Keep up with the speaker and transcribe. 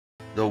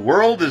The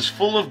world is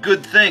full of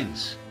good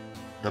things.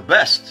 The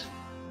best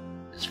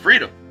is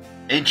freedom.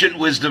 Ancient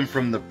wisdom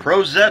from the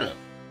Pro Zeta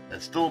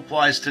that still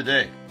applies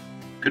today.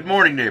 Good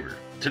morning, neighbor.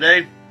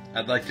 Today,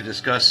 I'd like to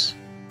discuss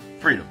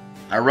freedom.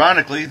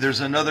 Ironically,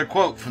 there's another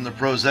quote from the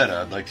Pro Zeta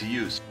I'd like to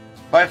use.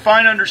 By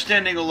fine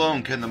understanding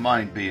alone can the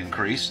mind be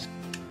increased,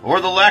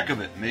 or the lack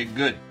of it made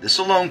good. This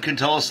alone can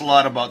tell us a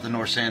lot about the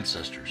Norse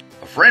ancestors,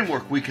 a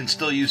framework we can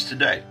still use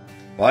today.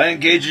 By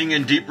engaging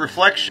in deep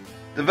reflection,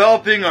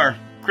 developing our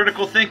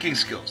critical thinking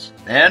skills,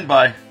 and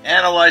by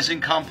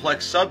analyzing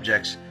complex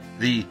subjects,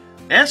 the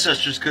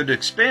ancestors could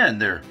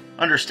expand their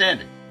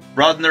understanding,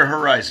 broaden their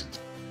horizons.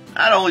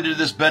 Not only did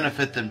this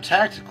benefit them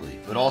tactically,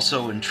 but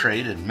also in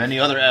trade and many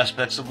other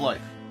aspects of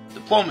life.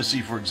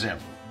 Diplomacy, for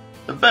example.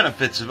 The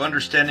benefits of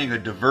understanding a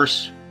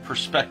diverse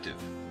perspective.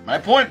 My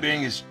point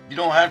being is you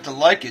don't have to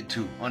like it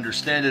to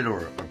understand it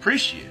or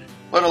appreciate it,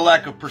 but a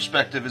lack of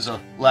perspective is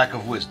a lack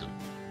of wisdom.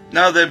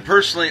 Now then,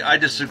 personally, I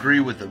disagree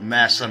with the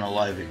mass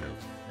unaliving of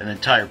an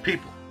entire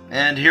people.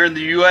 And here in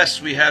the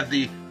U.S. we have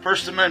the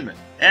First Amendment.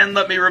 And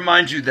let me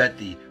remind you that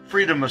the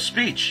freedom of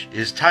speech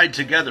is tied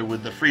together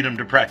with the freedom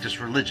to practice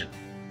religion.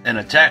 An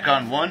attack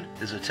on one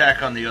is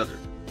attack on the other.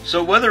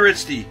 So whether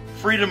it's the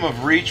freedom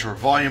of reach or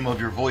volume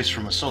of your voice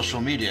from a social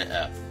media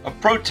app, a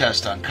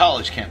protest on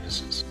college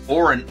campuses,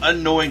 or an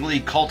unknowingly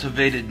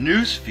cultivated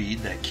news feed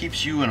that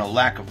keeps you in a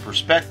lack of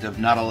perspective,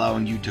 not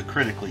allowing you to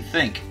critically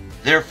think,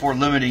 therefore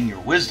limiting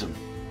your wisdom,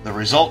 the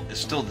result is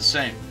still the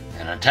same.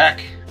 An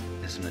attack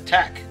is an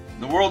attack.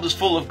 The world is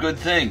full of good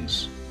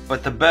things,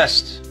 but the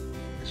best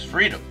is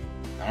freedom.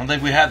 I don't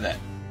think we have that.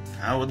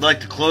 I would like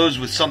to close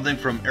with something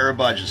from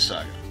Erebaj's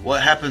saga.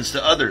 What happens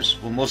to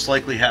others will most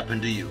likely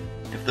happen to you.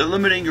 If they're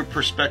limiting your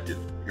perspective,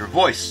 your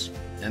voice,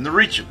 and the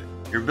reach of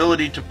it, your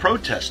ability to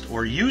protest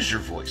or use your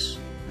voice,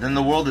 then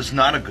the world is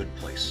not a good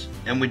place,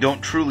 and we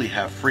don't truly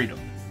have freedom.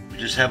 We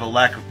just have a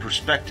lack of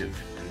perspective,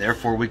 and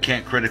therefore we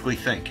can't critically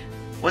think.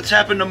 What's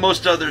happened to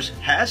most others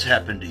has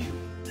happened to you,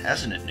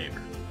 hasn't it,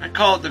 neighbor? I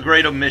call it the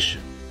Great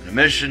Omission, an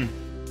omission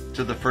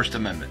to the First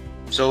Amendment.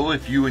 So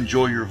if you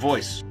enjoy your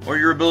voice, or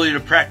your ability to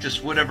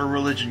practice whatever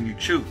religion you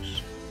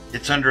choose,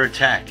 it's under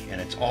attack, and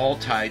it's all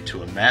tied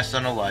to a mass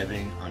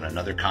unaliving on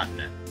another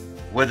continent.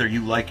 Whether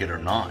you like it or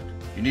not,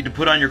 you need to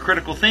put on your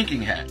critical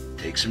thinking hat,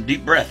 take some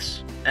deep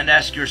breaths, and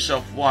ask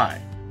yourself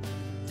why.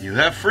 You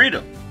have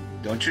freedom,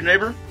 don't you,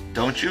 neighbor?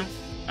 Don't you?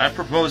 I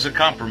propose a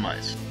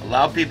compromise.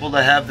 Allow people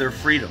to have their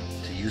freedom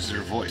to use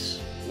their voice,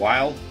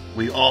 while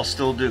we all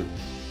still do.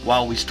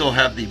 While we still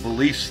have the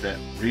beliefs that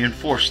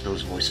reinforce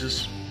those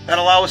voices, that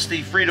allow us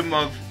the freedom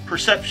of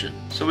perception,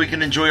 so we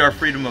can enjoy our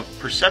freedom of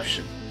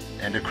perception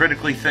and to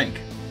critically think,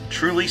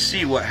 truly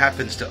see what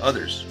happens to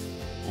others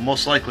will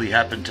most likely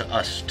happen to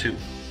us too.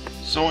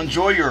 So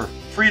enjoy your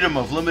freedom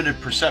of limited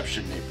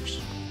perception,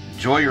 neighbors.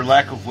 Enjoy your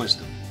lack of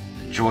wisdom.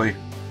 Enjoy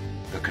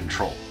the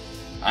control.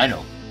 I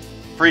know,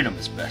 freedom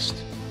is best.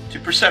 To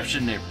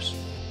perception, neighbors,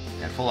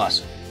 and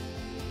philosophy.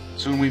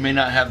 Soon we may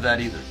not have that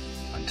either.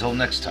 Until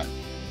next time.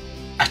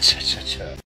 Acha-cha-cha.